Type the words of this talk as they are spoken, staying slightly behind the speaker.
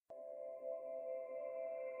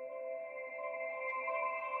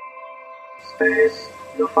Space,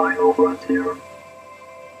 the final frontier.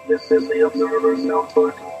 This is the Observer's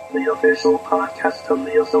Notebook, the official podcast of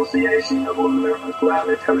the Association of Lunar and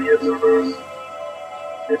Planetary Observers.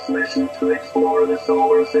 Its mission to explore the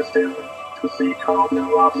solar system, to seek out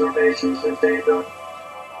new observations and data,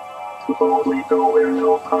 to boldly go where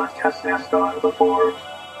no podcast has gone before.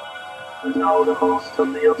 And now the host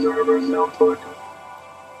of the Observer's Notebook,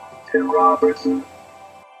 Tim Robertson.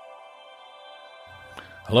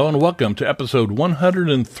 Hello and welcome to episode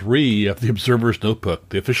 103 of the Observer's Notebook,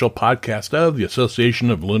 the official podcast of the Association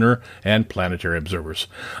of Lunar and Planetary Observers.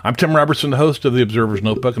 I'm Tim Robertson, the host of the Observer's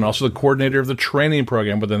Notebook and also the coordinator of the training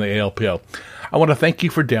program within the ALPO. I want to thank you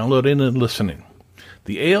for downloading and listening.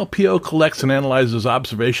 The ALPO collects and analyzes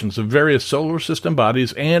observations of various solar system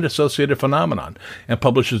bodies and associated phenomenon and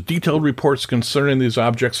publishes detailed reports concerning these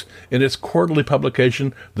objects in its quarterly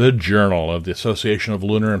publication, the Journal of the Association of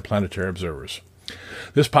Lunar and Planetary Observers.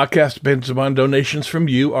 This podcast depends upon donations from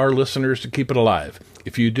you, our listeners, to keep it alive.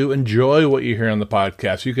 If you do enjoy what you hear on the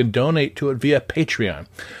podcast, you can donate to it via Patreon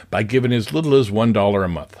by giving as little as $1 a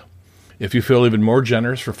month. If you feel even more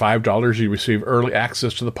generous, for $5, you receive early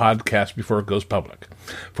access to the podcast before it goes public.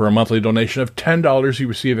 For a monthly donation of $10, you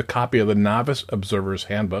receive a copy of the Novice Observer's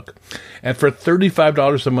Handbook. And for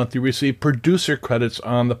 $35 a month, you receive producer credits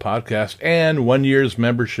on the podcast and 1 year's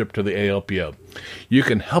membership to the ALPO. You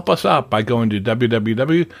can help us out by going to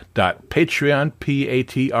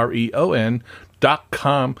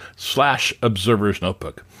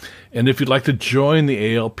www.patreon.com/observersnotebook. And if you'd like to join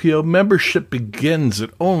the ALPO, membership begins at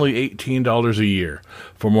only $18 a year.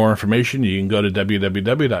 For more information, you can go to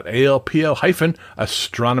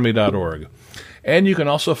www.alpo-astronomy.org. And you can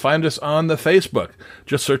also find us on the Facebook.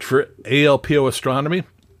 Just search for ALPO Astronomy.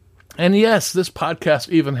 And yes, this podcast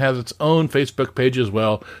even has its own Facebook page as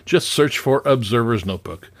well. Just search for Observer's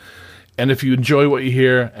Notebook. And if you enjoy what you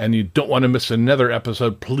hear and you don't want to miss another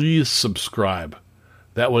episode, please subscribe.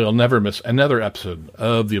 That way you'll never miss another episode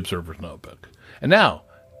of the Observer's Notebook. And now,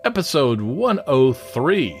 episode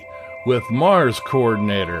 103 with Mars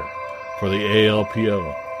Coordinator for the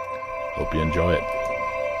ALPO. Hope you enjoy it.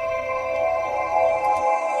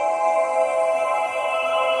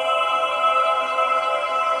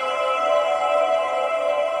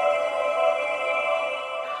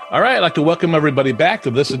 All right, I'd like to welcome everybody back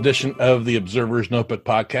to this edition of the Observer's Notebook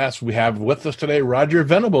podcast. We have with us today Roger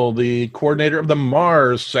Venable, the coordinator of the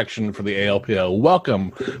Mars section for the ALPO.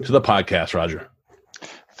 Welcome to the podcast, Roger.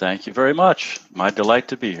 Thank you very much. My delight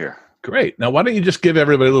to be here. Great. Now, why don't you just give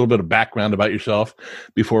everybody a little bit of background about yourself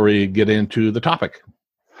before we get into the topic?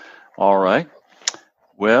 All right.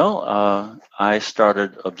 Well, I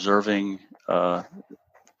started observing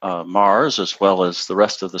Mars as well as the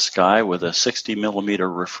rest of the sky with a 60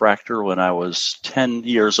 millimeter refractor when I was 10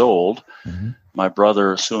 years old. Mm-hmm. My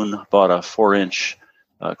brother soon bought a 4-inch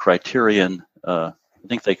Criterion. I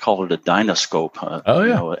think they call it a Dynoscope.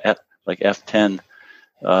 Like F10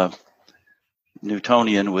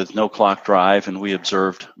 Newtonian with no clock drive, and we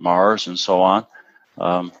observed Mars and so on.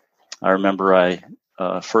 I remember I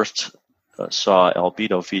first saw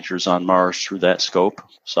albedo features on Mars through that scope,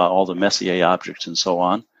 saw all the Messier objects and so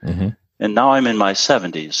on. Mm-hmm. And now I'm in my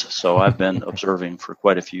 70s, so I've been observing for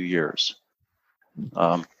quite a few years.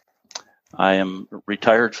 I am a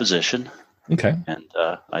retired physician. Okay. And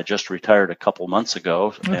I just retired a couple months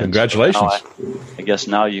ago. Oh, congratulations. So I guess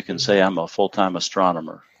now you can say I'm a full-time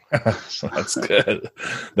astronomer. That's good.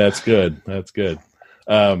 That's good.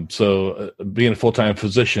 So being a full-time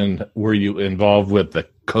physician, were you involved with the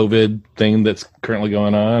COVID thing that's currently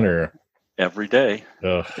going on, or? Every day.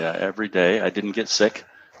 Ugh. Yeah, every day. I didn't get sick.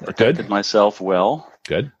 Protected myself well.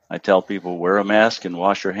 Good. I tell people, wear a mask and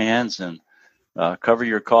wash your hands and cover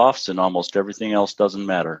your coughs, and almost everything else doesn't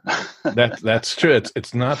matter. That's true.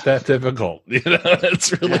 It's not that difficult.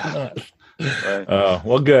 It's really not. Right.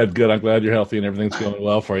 Well, good. I'm glad you're healthy and everything's going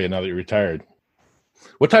well for you now that you're retired.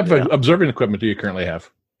 What type of observing equipment do you currently have?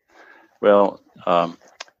 Well,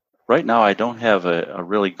 right now I don't have a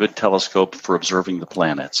really good telescope for observing the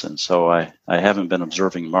planets, and so I haven't been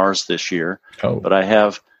observing Mars this year. Oh. But I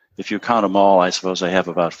have, if you count them all, I suppose I have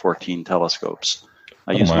about 14 telescopes.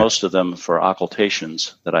 I use most of them for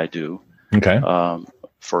occultations that I do. Okay.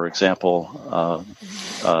 For example,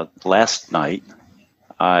 last night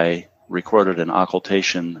I recorded an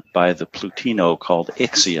occultation by the Plutino called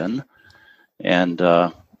Ixion, and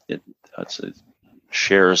it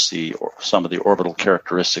shares some of the orbital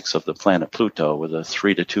characteristics of the planet Pluto with a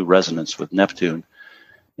 3-to-2 resonance with Neptune.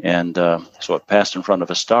 And so it passed in front of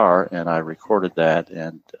a star, and I recorded that,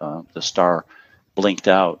 and the star blinked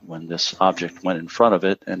out when this object went in front of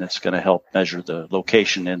it, and it's going to help measure the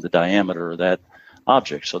location and the diameter of that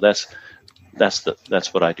object. So that's that's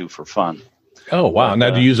what I do for fun. Oh, wow. But, Now,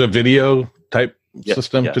 do you use a video type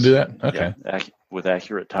system yes, to do that? Okay. Yeah, with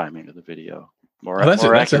accurate timing of the video. More that's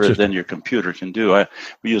accurate than your computer can do.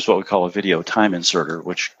 We use what we call a video time inserter,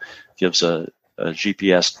 which gives a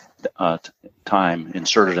GPS time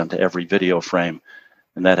inserted into every video frame,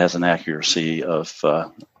 and that has an accuracy of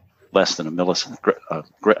less than a millisecond.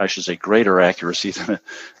 I should say greater accuracy than a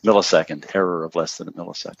millisecond, error of less than a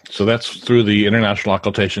millisecond. So that's through the International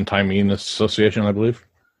Occultation Timing Association, I believe?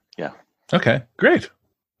 Yeah. Okay, great.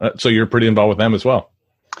 So you're pretty involved with them as well?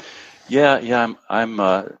 Yeah. I'm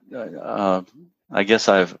I guess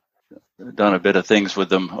I've done a bit of things with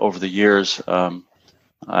them over the years. I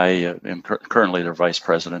am currently their vice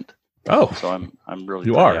president. Oh, so I'm really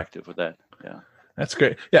pretty active with that. Yeah, that's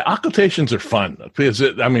great. Yeah, occultations are fun because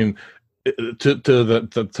to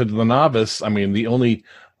the novice, I mean, the only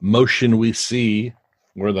motion we see,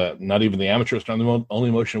 not even the amateur astronomer, the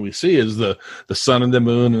only motion we see is the sun and the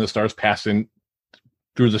moon and the stars passing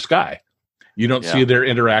through the sky. You don't see their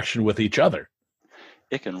interaction with each other.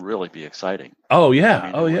 It can really be exciting. Oh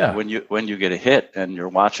yeah, When you get a hit and you're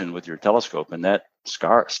watching with your telescope and that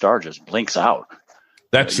star just blinks out.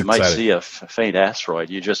 That's you exciting. Might see a faint asteroid.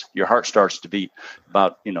 Your heart starts to beat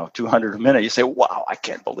about 200 a minute. You say, "Wow, I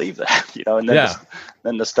can't believe that!" And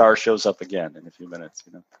then the star shows up again in a few minutes.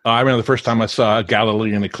 I remember the first time I saw a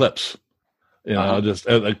Galilean eclipse. Just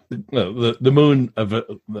the moon of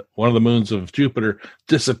one of the moons of Jupiter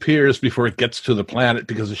disappears before it gets to the planet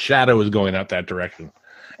because the shadow is going out that direction.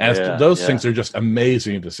 And those things are just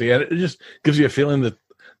amazing to see, and it just gives you a feeling that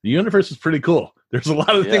the universe is pretty cool. There's a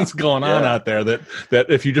lot of things going on out there that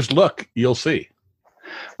if you just look, you'll see.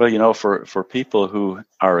 Well, for people who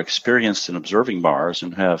are experienced in observing Mars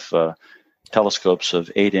and have telescopes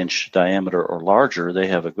of 8-inch diameter or larger, they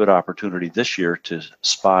have a good opportunity this year to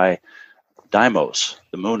spy Deimos,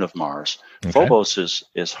 the moon of Mars. Okay. Phobos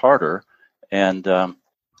is harder, and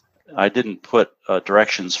I didn't put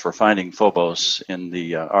directions for finding Phobos in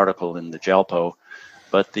the article in the Jalpo,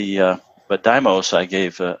 but Deimos I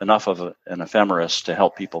gave enough of an ephemeris to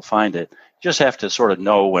help people find it. You just have to sort of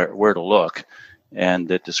know where to look, and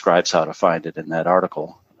it describes how to find it in that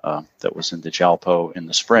article that was in the Jalpo in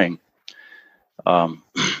the spring. But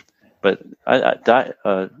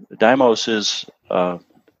Deimos is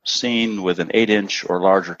seen with an 8-inch or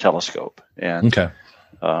larger telescope, and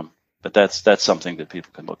but that's something that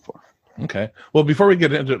people can look for. Okay. Well, before we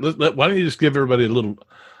get into it, why don't you just give everybody a little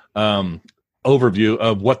overview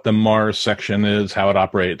of what the Mars section is, how it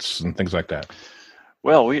operates, and things like that?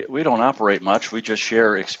 Well, we don't operate much. We just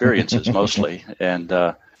share experiences mostly, and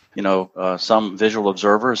some visual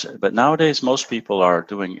observers. But nowadays, most people are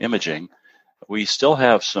doing imaging. We still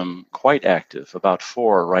have some quite active, about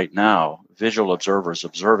 4 right now, visual observers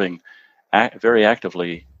observing very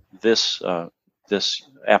actively this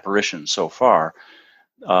apparition so far.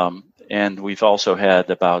 And we've also had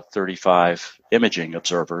about 35 imaging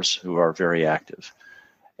observers who are very active.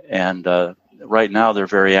 And right now they're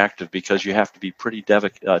very active because you have to be pretty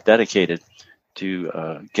dedicated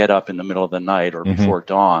to get up in the middle of the night or before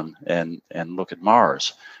dawn and look at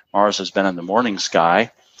Mars. Mars has been in the morning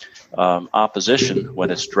sky. Opposition,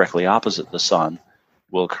 when it's directly opposite the sun,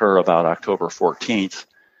 will occur about October 14th.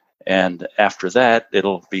 And after that,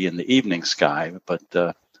 it'll be in the evening sky. But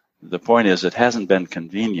the point is, it hasn't been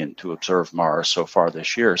convenient to observe Mars so far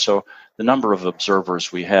this year. So the number of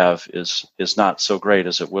observers we have is not so great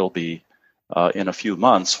as it will be in a few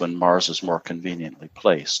months when Mars is more conveniently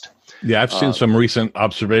placed. Yeah, I've seen some recent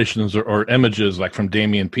observations or images like from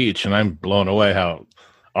Damian Peach, and I'm blown away how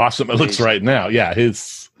awesome it looks right now.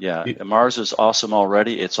 Mars is awesome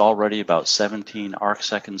already. It's already about 17 arc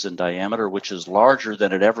seconds in diameter, which is larger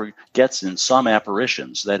than it ever gets in some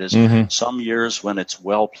apparitions. That is, some years when it's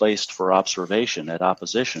well placed for observation at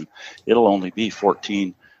opposition, it'll only be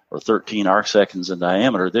 14 or 13 arc seconds in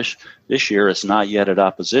diameter. This year, it's not yet at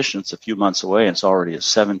opposition. It's a few months away, and it's already at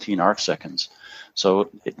 17 arc seconds. So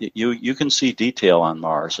you can see detail on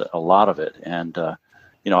Mars, a lot of it. And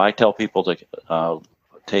I tell people to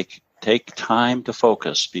take time to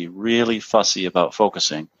focus, be really fussy about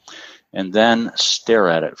focusing, and then stare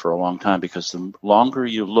at it for a long time, because the longer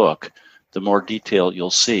you look, the more detail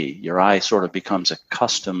you'll see. Your eye sort of becomes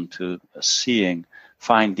accustomed to seeing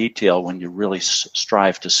fine detail when you really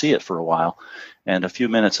strive to see it for a while. And a few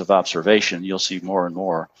minutes of observation, you'll see more and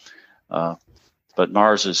more. But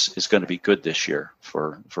Mars is going to be good this year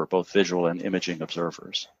for both visual and imaging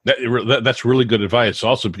observers. That's really good advice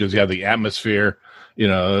also, because you have the atmosphere,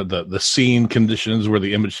 the scene conditions where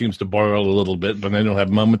the image seems to boil a little bit, but then you'll have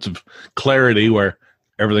moments of clarity where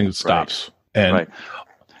everything stops. Right.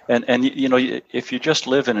 And you know, if you just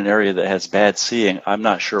live in an area that has bad seeing, I'm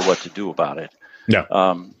not sure what to do about it. Yeah.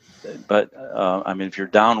 But I mean, if you're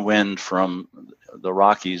downwind from the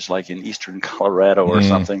Rockies, like in eastern Colorado or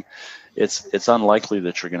something, it's unlikely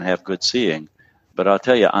that you're going to have good seeing. But I'll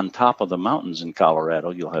tell you, on top of the mountains in Colorado,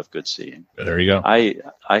 you'll have good seeing. There you go.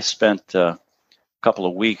 I spent a couple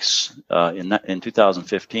of weeks in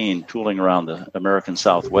 2015 tooling around the American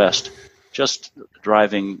Southwest, just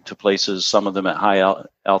driving to places, some of them at high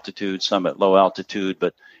altitude, some at low altitude,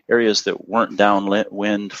 but areas that weren't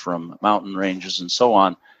downwind from mountain ranges and so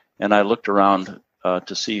on. And I looked around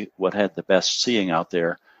to see what had the best seeing out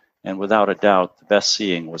there. And without a doubt, the best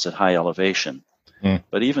seeing was at high elevation.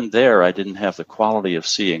 But even there, I didn't have the quality of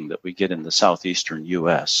seeing that we get in the southeastern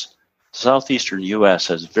U.S. The southeastern U.S.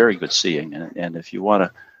 has very good seeing. And if you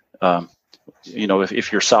want to,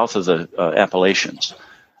 if you're south of the Appalachians,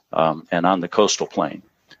 and on the coastal plain,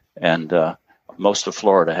 and most of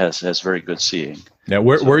Florida has very good seeing. Now,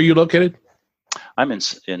 where are you located? I'm in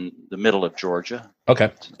the middle of Georgia.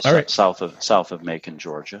 Okay, all right. South of Macon,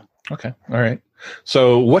 Georgia. Okay, all right.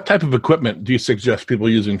 So, what type of equipment do you suggest people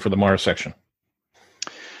using for the Mars section?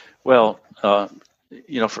 Well,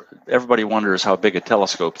 everybody wonders how big a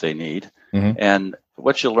telescope they need, and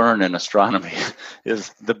what you learn in astronomy is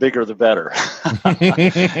the bigger the better.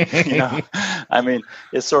 I mean,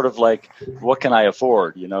 it's sort of like, what can I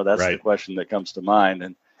afford? That's right. The question that comes to mind.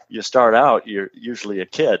 And you start out, you're usually a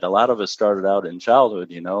kid. A lot of us started out in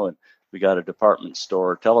childhood, and we got a department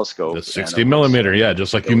store telescope. The 60 millimeter,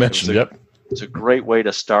 just like you mentioned. Yep. It's a great way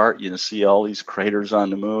to start. You see all these craters on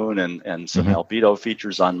the moon and some albedo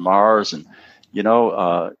features on Mars. And,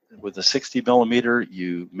 with the 60 millimeter,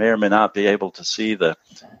 you may or may not be able to see the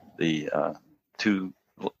two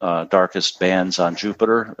darkest bands on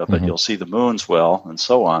Jupiter, but you'll see the moons well and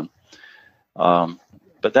so on.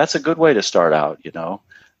 But that's a good way to start out,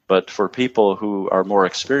 But for people who are more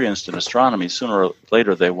experienced in astronomy, sooner or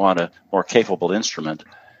later they want a more capable instrument.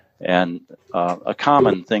 And a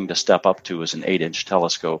common thing to step up to is an 8-inch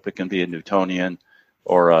telescope. It can be a Newtonian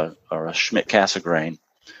or a Schmidt-Cassegrain.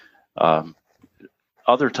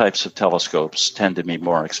 Other types of telescopes tend to be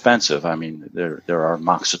more expensive. I mean, there are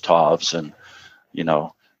Maksitovs and,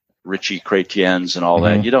 Ritchie-Chrétiens and all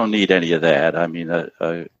that. You don't need any of that. I mean,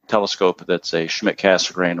 a telescope that's a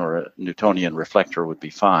Schmidt-Cassegrain or a Newtonian reflector would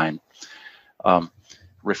be fine.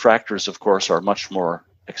 Refractors, of course, are much more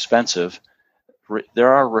expensive.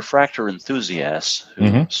 There are refractor enthusiasts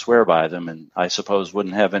who swear by them, and I suppose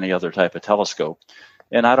wouldn't have any other type of telescope.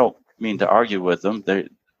 And I don't mean to argue with them.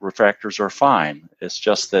 Refractors are fine. It's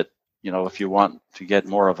just that, if you want to get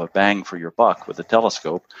more of a bang for your buck with a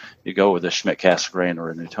telescope, you go with a Schmidt-Cassegrain or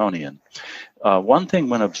a Newtonian. One thing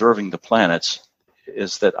when observing the planets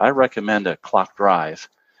is that I recommend a clock drive.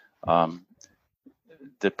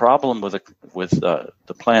 The problem with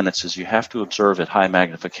the planets is you have to observe at high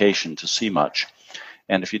magnification to see much.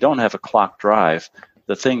 And if you don't have a clock drive,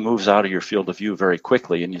 the thing moves out of your field of view very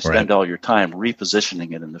quickly, and you spend all your time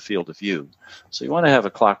repositioning it in the field of view. So you want to have a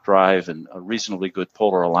clock drive and a reasonably good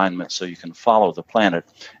polar alignment so you can follow the planet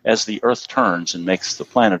as the Earth turns and makes the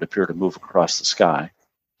planet appear to move across the sky.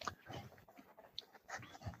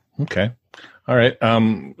 Okay. All right. How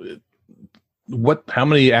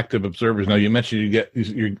many active observers? Now, you mentioned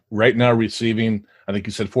you're right now receiving, I think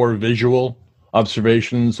you said 4 visual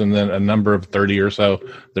observations and then a number of 30 or so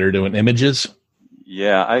that are doing images.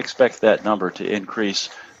 Yeah, I expect that number to increase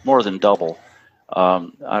more than double.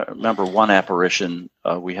 I remember one apparition,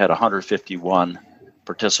 we had 151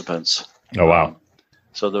 participants. Oh, wow.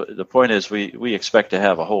 So the point is we expect to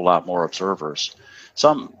have a whole lot more observers.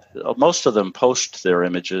 Most of them post their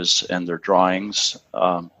images and their drawings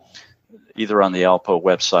either on the ALPO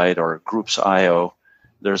website or Groups.io.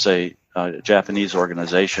 There's a Japanese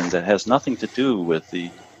organization that has nothing to do with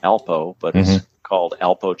the ALPO, but it's called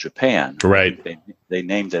ALPO Japan. Right. They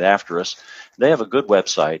named it after us. They have a good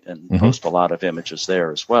website and post a lot of images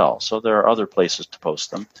there as well. So there are other places to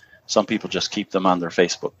post them. Some people just keep them on their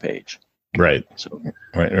Facebook page. Right. So,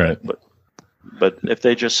 right. But if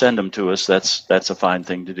they just send them to us, that's a fine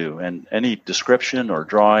thing to do. And any description or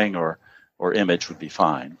drawing or image would be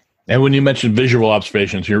fine. And when you mentioned visual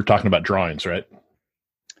observations, you're talking about drawings, right?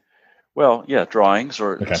 Well, yeah, drawings,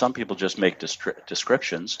 or some people just make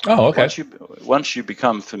descriptions. Oh, okay. Once you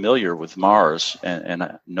become familiar with Mars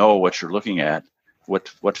and know what you're looking at,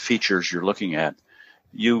 what features you're looking at,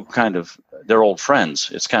 they're old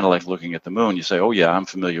friends. It's kind of like looking at the moon. You say, oh yeah, I'm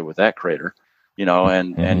familiar with that crater,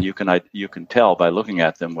 and you can tell by looking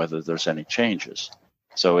at them whether there's any changes.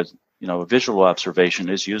 So a visual observation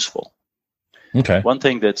is useful. Okay. One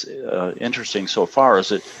thing that's interesting so far is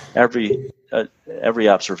that every every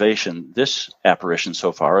observation, this apparition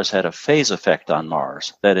so far has had a phase effect on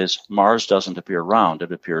Mars. That is, Mars doesn't appear round,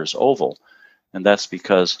 it appears oval. And that's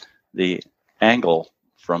because the angle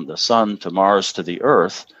from the sun to Mars to the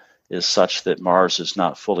Earth is such that Mars is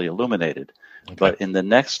not fully illuminated. Okay. But in the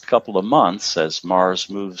next couple of months, as Mars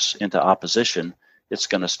moves into opposition, it's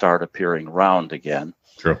going to start appearing round again.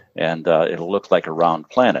 True. And it'll look like a round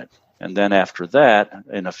planet. And then after that,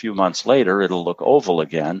 in a few months later, it'll look oval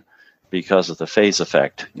again because of the phase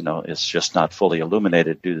effect. It's just not fully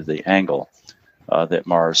illuminated due to the angle that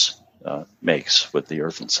Mars makes with the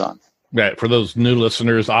Earth and Sun. Right. For those new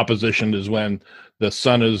listeners, opposition is when the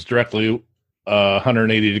sun is directly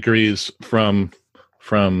 180 degrees from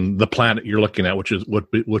the planet you're looking at, which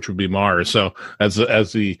would be Mars. So as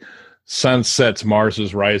the sun sets, Mars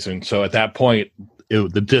is rising. So at that point,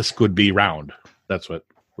 the disk would be round. That's what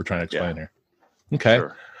we're trying to explain here. Okay.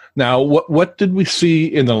 Sure. Now, what did we see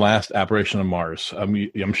in the last apparition of Mars?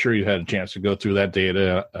 I'm sure you had a chance to go through that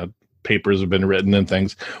data. Papers have been written and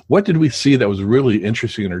things. What did we see that was really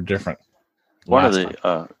interesting or different? One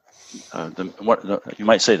of you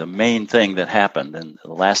might say the main thing that happened in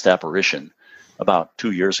the last apparition about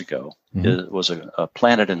 2 years ago was a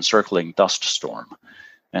planet encircling dust storm.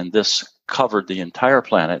 And this covered the entire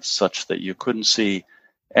planet such that you couldn't see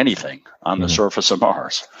anything on the surface of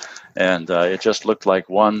Mars. And it just looked like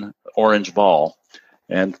one orange ball,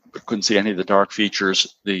 and couldn't see any of the dark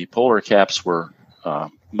features. The polar caps were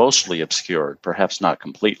mostly obscured, perhaps not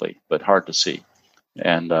completely, but hard to see.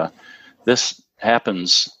 And this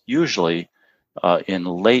happens usually in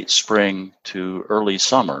late spring to early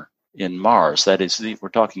summer in Mars. That is, we're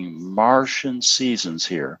talking Martian seasons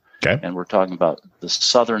here. Okay. And we're talking about the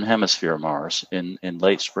southern hemisphere Mars in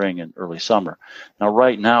late spring and early summer. Now,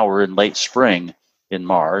 right now, we're in late spring in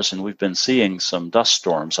Mars, and we've been seeing some dust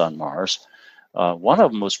storms on Mars. One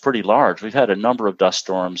of them was pretty large. We've had a number of dust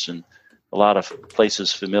storms in a lot of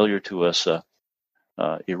places familiar to us,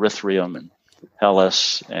 Erythrium and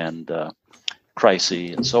Hellas and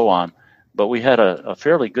Chryse and so on. But we had a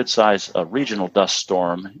fairly good-sized regional dust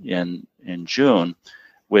storm in June,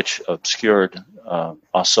 which obscured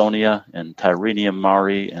Ausonia and Tyrrhenium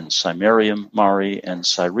Mare and Cimerium Mare and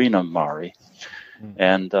Sirenum Mare,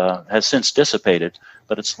 and has since dissipated,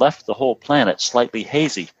 but it's left the whole planet slightly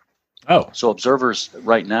hazy. Oh. So observers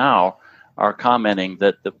right now are commenting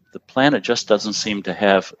that the planet just doesn't seem to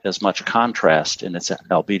have as much contrast in its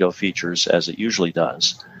albedo features as it usually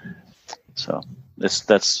does. So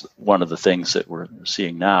that's one of the things that we're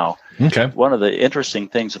seeing now. Okay. One of the interesting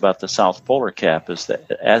things about the South Polar Cap is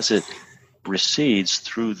that as it recedes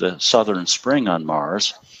through the southern spring on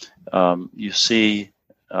Mars, you see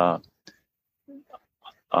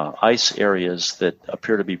ice areas that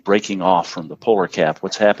appear to be breaking off from the polar cap.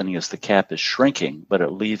 What's happening is the cap is shrinking, but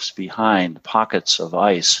it leaves behind pockets of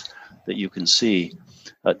ice that you can see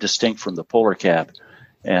distinct from the polar cap.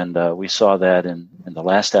 And we saw that in the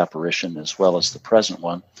last apparition as well as the present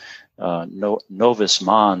one. Novus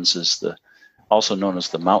Mons is also known as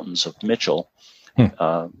the Mountains of Mitchell,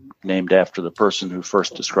 named after the person who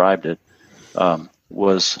first described it,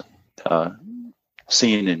 was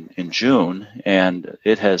seen in June, and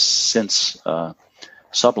it has since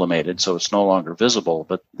sublimated, so it's no longer visible,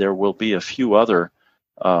 but there will be a few other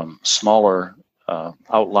smaller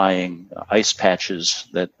outlying ice patches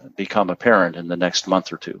that become apparent in the next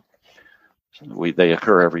month or two. They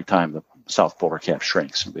occur every time the South Polar Cap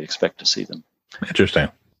shrinks, and we expect to see them. Interesting.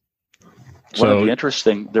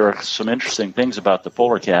 There are some interesting things about the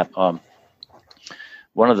polar cap.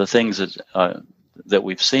 One of the things that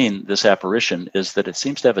we've seen this apparition is that it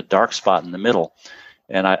seems to have a dark spot in the middle.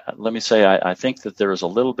 And let me say, I think that there is a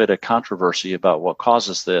little bit of controversy about what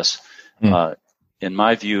causes this. In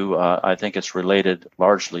my view, I think it's related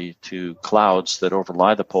largely to clouds that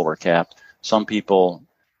overlie the polar cap. Some people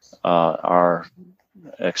are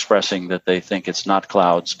expressing that they think it's not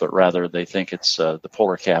clouds, but rather they think it's the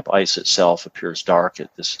polar cap ice itself appears dark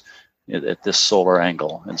at this solar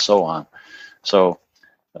angle, and so on. So,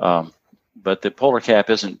 but the polar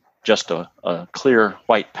cap isn't just a clear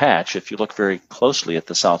white patch. If you look very closely at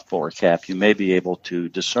the South Polar Cap, you may be able to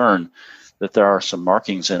discern that there are some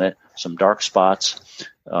markings in it, some dark spots,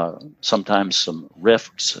 sometimes some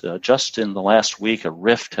rifts. Just in the last week, a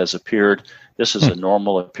rift has appeared. This is a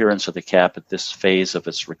normal appearance of the cap at this phase of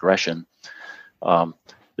its regression.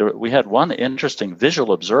 We had one interesting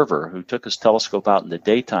visual observer who took his telescope out in the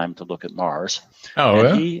daytime to look at Mars. Oh,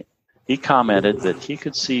 and he commented that he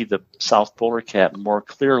could see the South Polar Cap more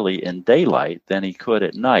clearly in daylight than he could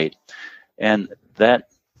at night. And that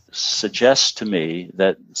suggests to me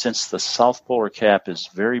that since the South Polar Cap is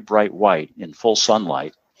very bright white in full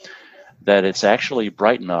sunlight, that it's actually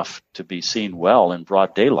bright enough to be seen well in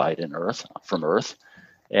broad daylight from Earth.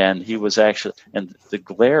 And and the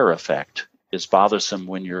glare effect is bothersome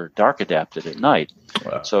when you're dark adapted at night.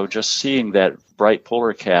 Wow. So just seeing that bright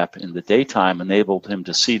polar cap in the daytime enabled him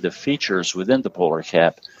to see the features within the polar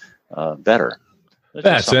cap better.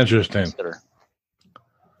 That's interesting.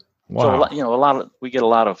 Wow. So, we get a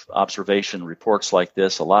lot of observation reports like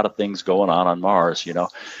this, a lot of things going on Mars,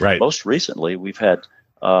 Right. Most recently, we've had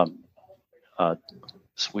a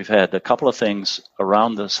couple of things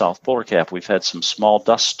around the South Polar Cap. We've had some small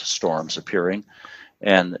dust storms appearing,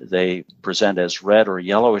 and they present as red or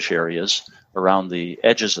yellowish areas around the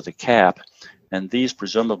edges of the cap. And these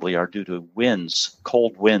presumably are due to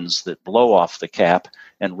cold winds that blow off the cap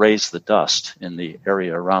and raise the dust in the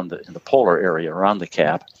area in the polar area around the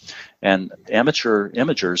cap. And amateur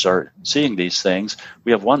imagers are seeing these things.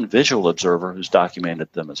 We have one visual observer who's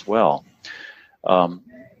documented them as well.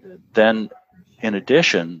 Then, in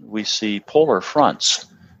addition, we see polar fronts,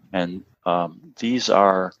 and these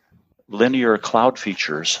are linear cloud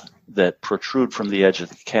features that protrude from the edge of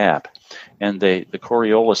the cap. And the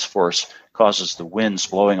Coriolis force causes the winds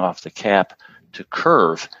blowing off the cap to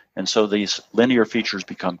curve, and so these linear features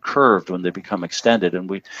become curved when they become extended. And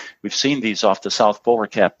we've seen these off the South Polar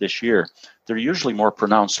Cap this year. They're usually more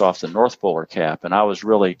pronounced off the North Polar Cap, and I was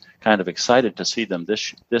really kind of excited to see them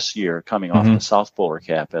this year coming off the South Polar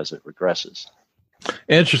Cap as it regresses.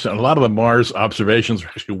 Interesting. A lot of the Mars observations are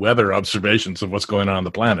actually weather observations of what's going on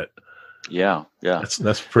the planet. Yeah.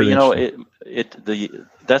 That's pretty.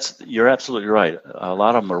 You're absolutely right. A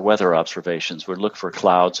lot of them are weather observations. We look for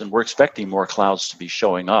clouds, and we're expecting more clouds to be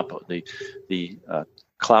showing up. The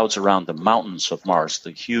clouds around the mountains of Mars,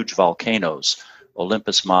 the huge volcanoes,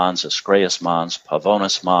 Olympus Mons, Ascraeus Mons,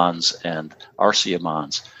 Pavonis Mons, and Arsia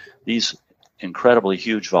Mons. These incredibly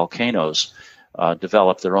huge volcanoes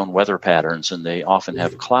develop their own weather patterns, and they often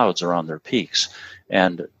have clouds around their peaks.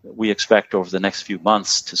 And we expect over the next few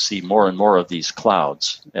months to see more and more of these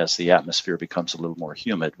clouds as the atmosphere becomes a little more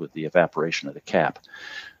humid with the evaporation of the cap.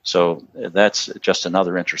 So that's just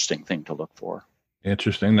another interesting thing to look for.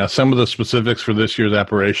 Interesting. Now, some of the specifics for this year's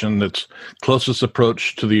apparition, that's closest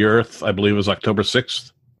approach to the Earth, I believe, is October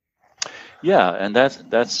 6th. Yeah, and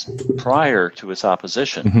that's prior to its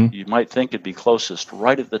opposition. Mm-hmm. You might think it'd be closest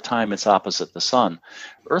right at the time it's opposite the sun.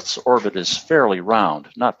 Earth's orbit is fairly round,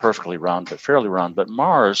 not perfectly round, but fairly round. But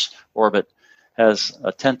Mars' orbit has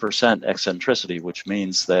a 10% eccentricity, which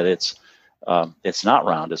means that it's not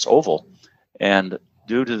round, it's oval. And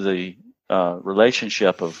due to the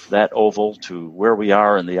relationship of that oval to where we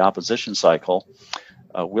are in the opposition cycle,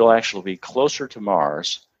 we'll actually be closer to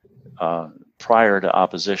Mars prior to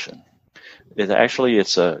opposition.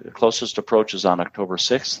 Its closest approach is on October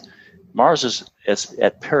 6th. Mars is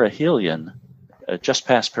at perihelion, just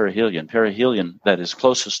past perihelion. Perihelion that is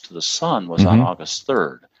closest to the sun was on August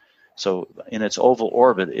 3rd. So in its oval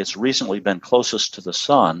orbit, it's recently been closest to the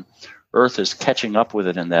sun. Earth is catching up with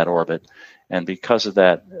it in that orbit. And because of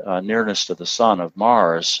that nearness to the sun of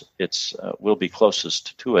Mars, it will be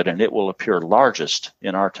closest to it, and it will appear largest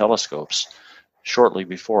in our telescopes shortly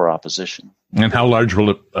before opposition. And how large will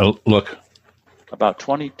it look? About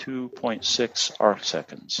 22.6 arc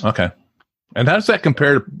seconds. Okay. And how does that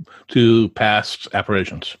compare to past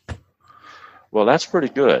apparitions? Well, that's pretty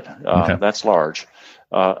good. Okay. That's large.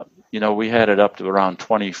 We had it up to around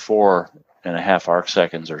 24.5 arc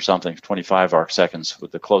seconds or something, 25 arc seconds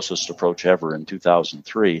with the closest approach ever in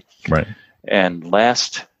 2003. Right. And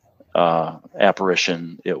last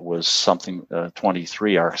apparition, it was something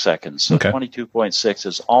 23 arc seconds. So 22.6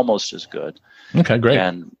 is almost as good. Okay, great.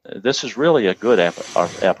 And this is really a good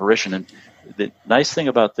apparition. And the nice thing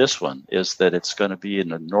about this one is that it's going to be in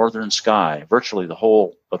the northern sky, virtually the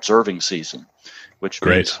whole observing season, which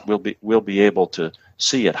means we'll be able to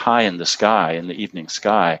see it high in the sky, in the evening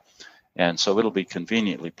sky. And so it'll be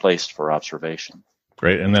conveniently placed for observation.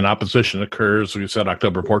 Great. And then opposition occurs, you said,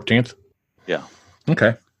 October 14th? Yeah.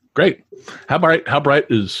 Okay. Great. How bright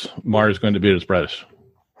is Mars going to be at its brightest?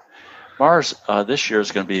 Mars this year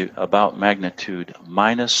is going to be about magnitude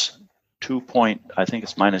minus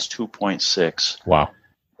 2.6. Wow.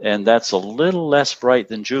 And that's a little less bright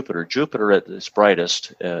than Jupiter. Jupiter at its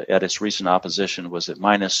brightest, at its recent opposition, was at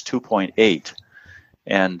minus 2.8.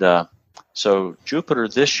 And so Jupiter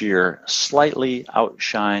this year slightly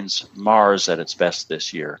outshines Mars at its best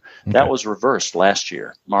this year. Okay. That was reversed last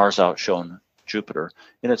year. Mars outshone Jupiter.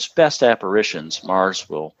 In its best apparitions, Mars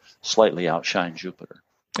will slightly outshine Jupiter.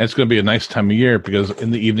 It's going to be a nice time of year because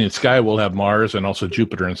in the evening sky we'll have Mars and also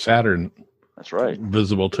Jupiter and Saturn. That's right.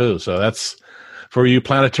 Visible too. So that's for you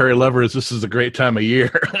planetary lovers, this is a great time of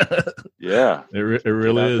year. Yeah, it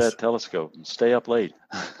really Get out is. that telescope and stay up late.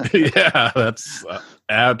 Yeah, that's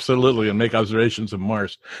absolutely, and make observations of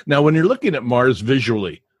Mars. Now, when you're looking at Mars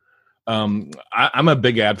visually, I'm a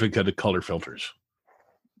big advocate of color filters.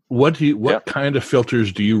 What kind of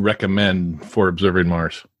filters do you recommend for observing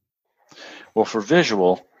Mars? Well, for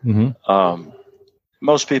visual,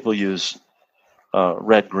 most people use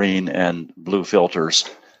red, green, and blue filters.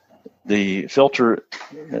 The filter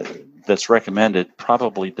that's recommended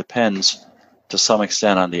probably depends to some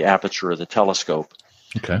extent on the aperture of the telescope.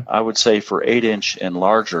 Okay. I would say for 8-inch and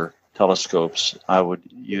larger telescopes, I would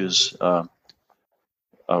use a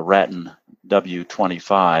Raton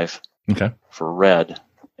W25 for red,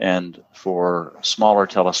 and for smaller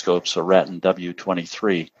telescopes, a Raton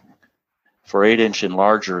W23. For 8-inch and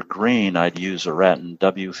larger green, I'd use a Raton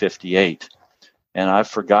W58. And I've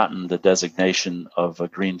forgotten the designation of a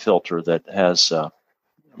green filter that has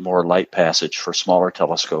more light passage for smaller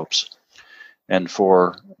telescopes. And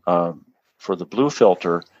for the blue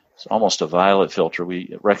filter, it's almost a violet filter,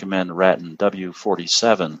 we recommend Raton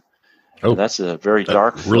W47. Oh, that's a very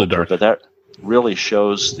dark filter, really dark. But that really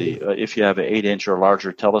shows if you have an 8-inch or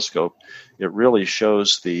larger telescope, it really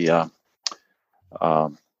shows the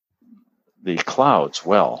clouds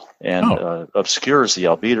well, and obscures the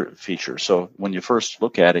albedo feature. So when you first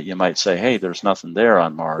look at it, you might say, hey, there's nothing there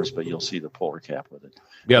on Mars, but you'll see the polar cap with it.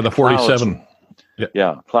 Yeah, the 47.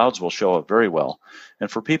 Clouds will show up very well. And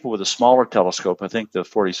for people with a smaller telescope, I think the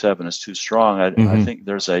 47 is too strong. I think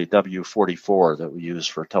there's a W44 that we use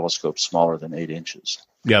for telescopes smaller than 8 inches.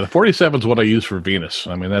 Yeah, the 47 is what I use for Venus.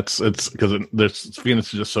 I mean, it's because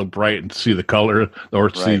Venus is just so bright, and to see the color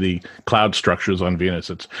or to see the cloud structures on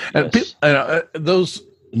Venus. Those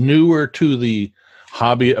newer to the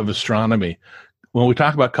hobby of astronomy, when we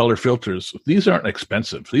talk about color filters, these aren't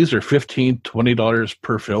expensive. These are $15, $20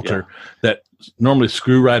 per filter that normally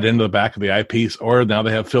screw right into the back of the eyepiece, or now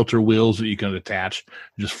they have filter wheels that you can attach,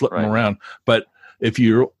 just flip them around. But if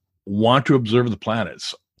you want to observe the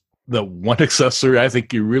planets, the one accessory I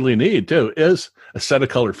think you really need, too, is a set of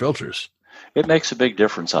color filters. It makes a big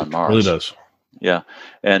difference on Mars. It really does. Yeah,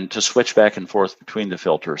 and to switch back and forth between the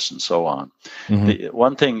filters and so on. The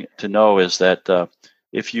one thing to know is that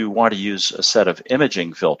if you want to use a set of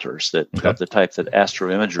imaging filters of the type that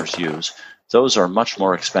astroimagers use, those are much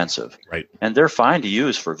more expensive. Right. And they're fine to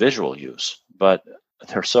use for visual use, but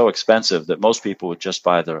they're so expensive that most people would just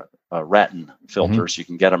buy the Raton filters. You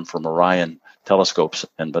can get them from Orion Telescopes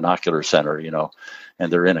and Binocular Center,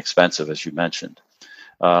 and they're inexpensive, as you mentioned.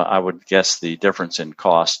 I would guess the difference in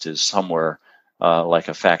cost is somewhere like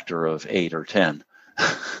a factor of 8 or 10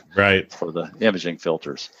 right, for the imaging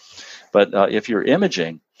filters. But if you're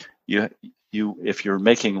imaging, if you're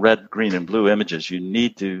making red, green, and blue images, you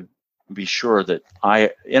need to be sure that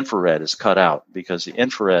infrared is cut out, because the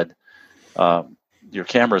infrared, your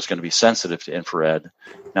camera is going to be sensitive to infrared.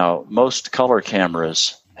 Now, most color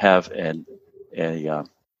cameras have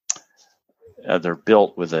they're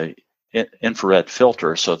built with a infrared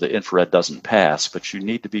filter, so the infrared doesn't pass. But you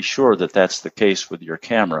need to be sure that that's the case with your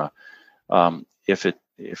camera. If it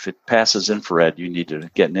passes infrared, you need to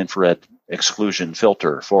get an infrared exclusion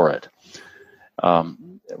filter for it.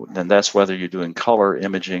 And that's whether you're doing color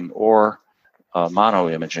imaging or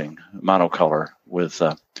monocolor with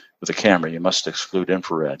a camera. You must exclude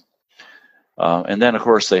infrared. And then, of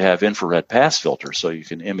course, they have infrared pass filters, so you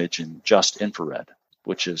can image in just infrared,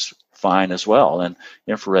 which is fine as well. And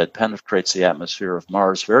infrared penetrates the atmosphere of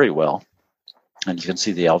Mars very well, and you can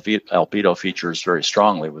see the albedo features very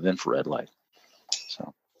strongly with infrared light.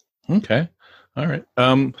 So, okay, all right.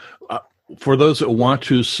 For those that want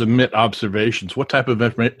to submit observations, what type of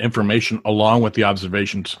information along with the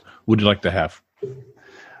observations would you like to have?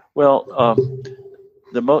 Well,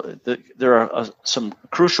 there are some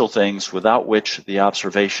crucial things without which the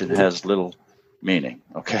observation has little meaning.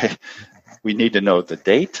 Okay, we need to know the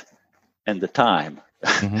date and the time.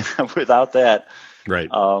 Without that, right?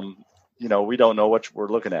 We don't know what we're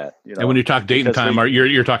looking at. And when you talk date and time,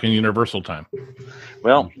 you're talking universal time.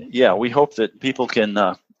 Well, yeah, we hope that people can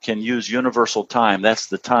use universal time. That's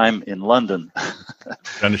the time in London.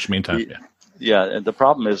 Greenwich Mean Time. Yeah, and the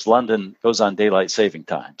problem is London goes on daylight saving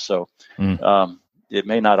time, so it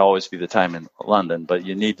may not always be the time in London, but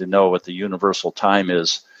you need to know what the universal time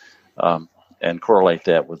is and correlate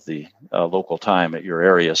that with the local time at your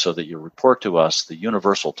area, so that you report to us the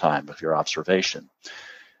universal time of your observation.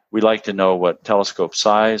 We like to know what telescope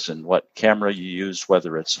size and what camera you use,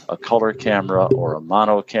 whether it's a color camera or a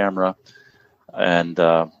mono camera, and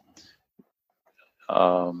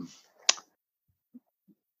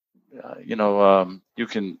you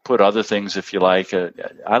can put other things if you like.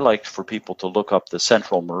 I like for people to look up the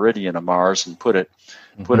central meridian of Mars and put it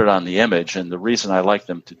on the image. And the reason I like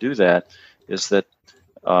them to do that is that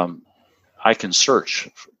I can search.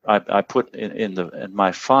 I put in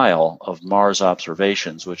my file of Mars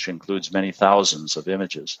observations, which includes many thousands of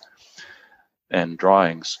images and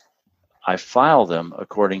drawings. I file them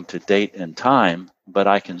according to date and time, but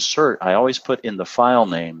I can search. I always put in the file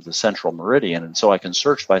name the central meridian, and so I can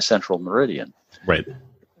search by central meridian. Right.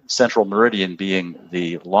 Central meridian being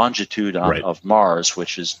the longitude of Mars,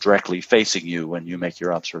 which is directly facing you when you make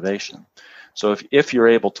your observation. So if you're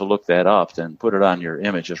able to look that up, then put it on your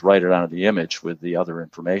image, just write it onto the image with the other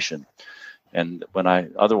information. And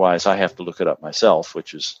otherwise I have to look it up myself,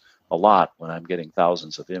 which is a lot when I'm getting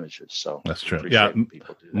thousands of images. So that's true. Yeah,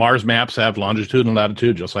 Mars maps have longitude and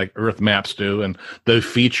latitude, just like Earth maps do, and the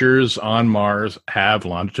features on Mars have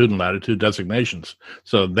longitude and latitude designations.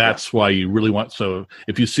 So that's why you really want. So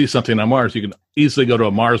if you see something on Mars, you can easily go to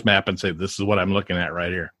a Mars map and say, "This is what I'm looking at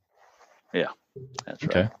right here." Yeah, that's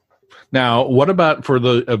right. Okay. Now, what about for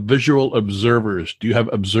the visual observers? Do you have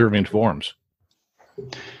observing forms?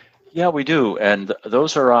 Yeah, we do, and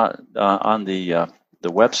those are on the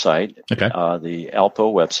website, the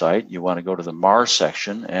ALPO website. You want to go to the Mars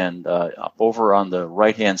section, and over on the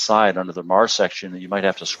right-hand side under the Mars section, you might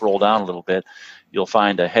have to scroll down a little bit. You'll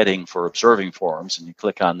find a heading for observing forms, and you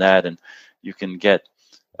click on that, and you can get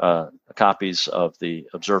copies of the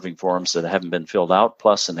observing forms that haven't been filled out,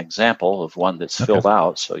 plus an example of one that's filled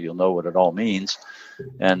out, so you'll know what it all means.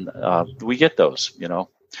 And we get those,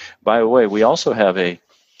 By the way, we also have a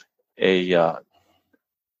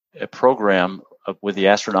program with the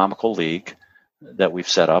Astronomical League that we've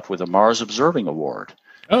set up with a Mars Observing Award.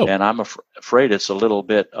 Oh. And I'm afraid it's a little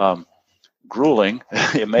bit grueling.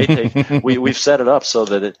 It may take. We've set it up so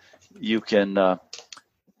that you can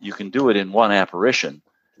do it in one apparition,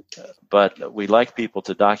 but we like people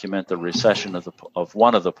to document the recession of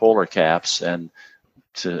one of the polar caps, and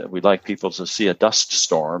we'd like people to see a dust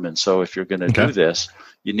storm. And so, if you're going to do this,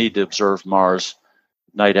 you need to observe Mars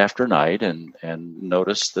night after night and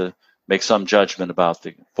notice make some judgment about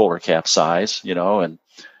the polar cap size, and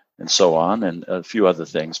so on, and a few other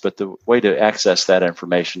things. But the way to access that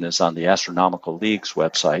information is on the Astronomical League's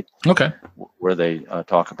website, where they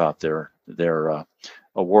talk about their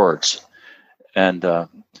awards. And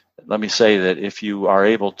let me say that if you are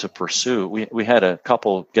able to pursue, we had a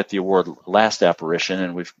couple get the award last apparition,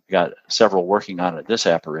 and we've got several working on it this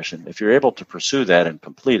apparition. If you're able to pursue that and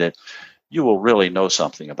complete it, you will really know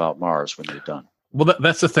something about Mars when you're done. Well,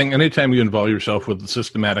 that's the thing. Anytime you involve yourself with a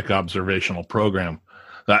systematic observational program,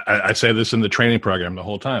 I say this in the training program the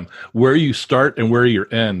whole time, where you start and where you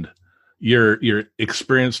end, your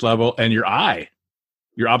experience level and your eye,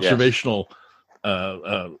 your observational,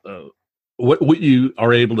 what you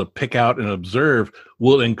are able to pick out and observe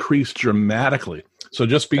will increase dramatically. So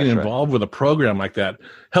just being involved with a program like that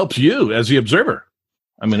helps you as the observer.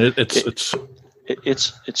 I mean,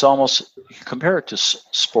 it's almost, compare it to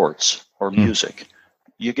sports or music.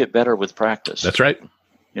 You get better with practice. That's right.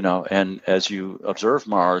 And as you observe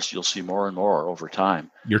Mars, you'll see more and more over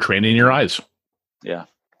time. You're training your eyes. Yeah,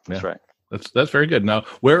 that's right. That's very good. Now,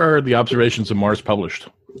 where are the observations of Mars published?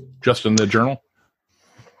 Just in the journal?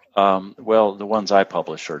 Well, the ones I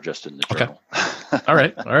publish are just in the journal. All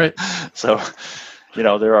right. So,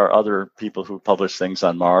 there are other people who publish things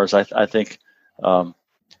on Mars. I think, there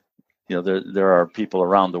are people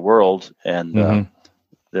around the world, and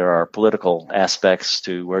there are political aspects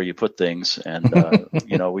to where you put things, and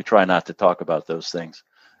we try not to talk about those things.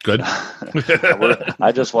 Good.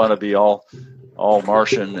 I just want to be all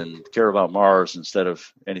Martian and care about Mars instead of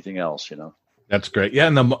anything else. That's great. Yeah,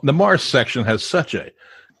 and the Mars section has such a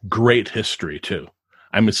great history too.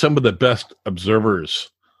 I mean, some of the best observers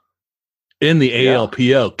in the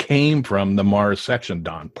ALPO came from the Mars section.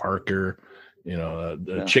 Don Parker,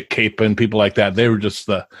 Chick Capon, people like that. They were just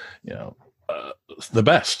the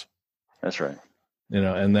best. That's right.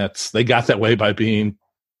 And they got that way by being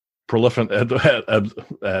prolific at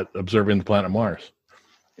observing the planet Mars.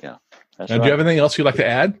 Yeah. Now, do you have anything else you'd like to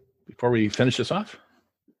add before we finish this off?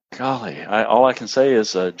 Golly, all I can say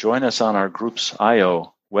is join us on our Groups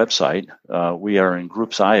IO website. We are in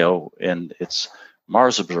Groups IO, and it's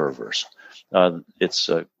Mars Observers. It's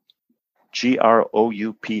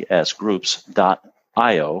GROUPS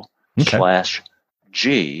groups.io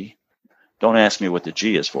 /G. Don't ask me what the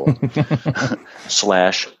G is for.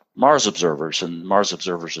 / Mars Observers, and Mars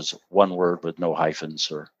Observers is one word with no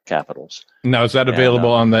hyphens or capitals. Now, is that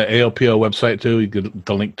available on the ALPO website too? You get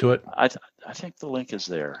the link to it? I think the link is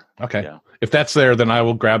there. Okay. Yeah. If that's there, then I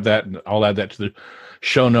will grab that and I'll add that to the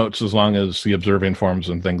show notes, as long as the observing forums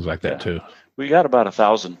and things like that too. We got about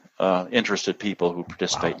 1,000 interested people who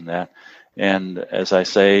participate in that. And as I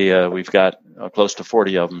say, we've got close to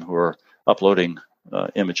 40 of them who are uploading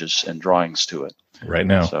images and drawings to it right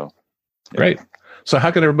now. So, yeah. Great. So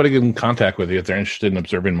how can everybody get in contact with you if they're interested in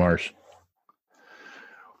observing Mars?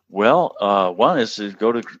 Well, one is to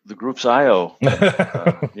go to the group's IO,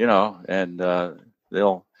 and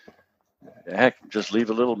they'll just leave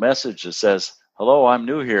a little message that says, "Hello, I'm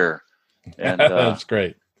new here," and that's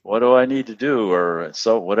great. What do I need to do? Or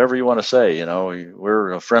so whatever you want to say.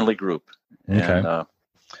 We're a friendly group. Okay. And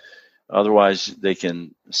otherwise, they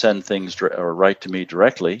can send things or write to me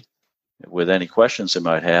directly with any questions they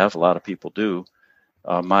might have. A lot of people do.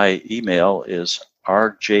 My email is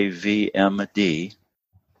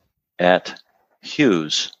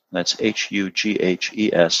rjvmd@Hughes. That's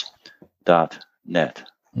HUGHES.net.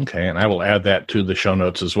 Okay, and I will add that to the show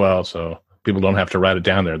notes as well, so people don't have to write it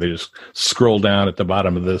down there. They just scroll down at the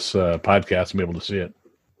bottom of this podcast and be able to see it.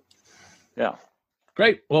 Yeah.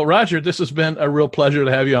 Great. Well, Roger, this has been a real pleasure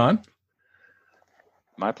to have you on.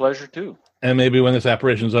 My pleasure, too. And maybe when this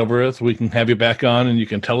apparition's over with, we can have you back on and you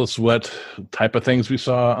can tell us what type of things we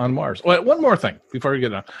saw on Mars. Oh, one more thing before we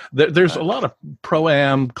get on. There's a lot of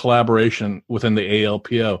pro-am collaboration within the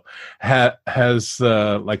ALPO. Has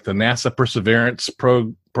like the NASA Perseverance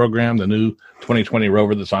program, the new 2020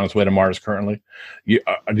 rover that's on its way to Mars currently. Do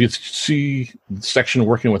you see the section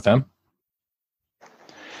working with them?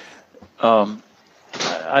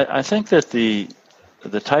 I think that the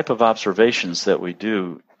type of observations that we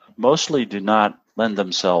do mostly do not lend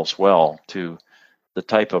themselves well to the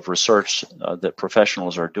type of research that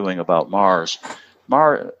professionals are doing about Mars.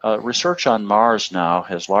 Research on Mars now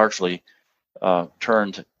has largely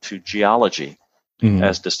turned to geology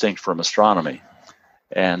as distinct from astronomy.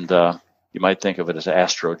 And you might think of it as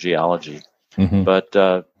astrogeology. But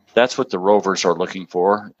that's what the rovers are looking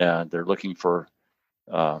for. They're looking for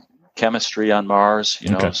chemistry on Mars,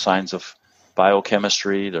 signs of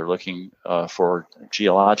biochemistry. They're looking for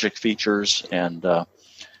geologic features, and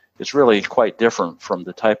it's really quite different from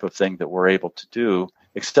the type of thing that we're able to do,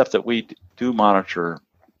 except that we do monitor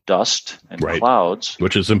dust and clouds,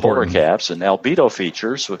 which is important. Polar caps and albedo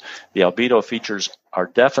features. The albedo features are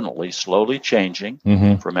definitely slowly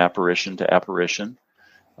changing from apparition to apparition.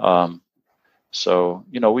 So,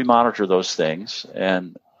 we monitor those things,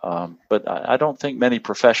 and but I don't think many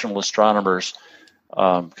professional astronomers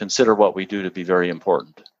consider what we do to be very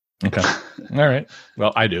important. Okay. All right.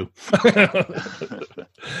 Well, I do.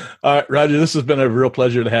 All right, Roger, this has been a real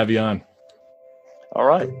pleasure to have you on. All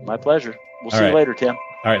right. My pleasure. We'll see you later, Tim.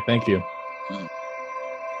 All right. Thank you.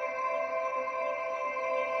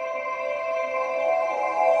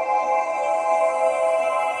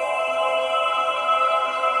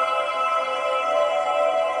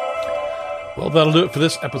 Well, that'll do it for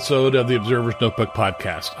this episode of the Observer's Notebook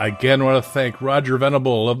podcast. I again want to thank Roger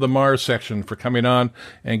Venable of the Mars section for coming on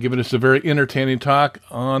and giving us a very entertaining talk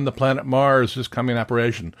on the planet Mars, this coming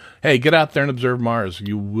apparition. Hey, get out there and observe Mars.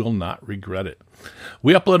 You will not regret it.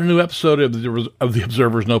 We upload a new episode of the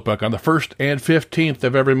Observer's Notebook on the 1st and 15th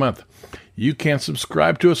of every month. You can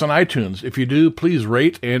subscribe to us on iTunes. If you do, please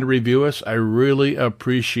rate and review us. I really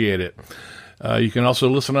appreciate it. You can also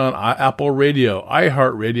listen on Apple Radio,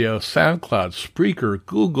 iHeartRadio, SoundCloud, Spreaker,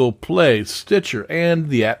 Google Play, Stitcher, and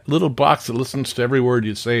the little box that listens to every word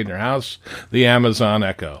you say in your house, the Amazon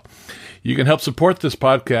Echo. You can help support this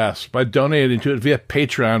podcast by donating to it via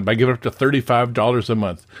Patreon by giving up to $35 a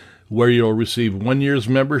month, where you'll receive 1 year's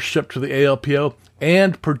membership to the ALPO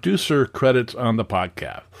and producer credits on the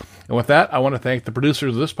podcast. And with that, I want to thank the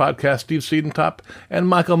producers of this podcast, Steve Siedentop and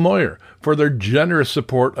Michael Moyer, for their generous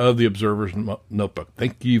support of the Observer's Notebook.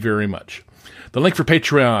 Thank you very much. The link for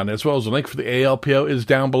Patreon, as well as the link for the ALPO, is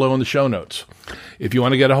down below in the show notes. If you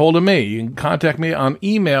want to get a hold of me, you can contact me on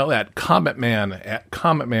email at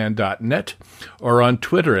cometman@cometman.net or on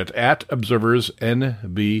Twitter at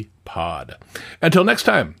observersnbpod. Until next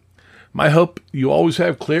time, my hope you always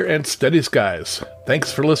have clear and steady skies.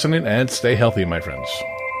 Thanks for listening, and stay healthy, my friends.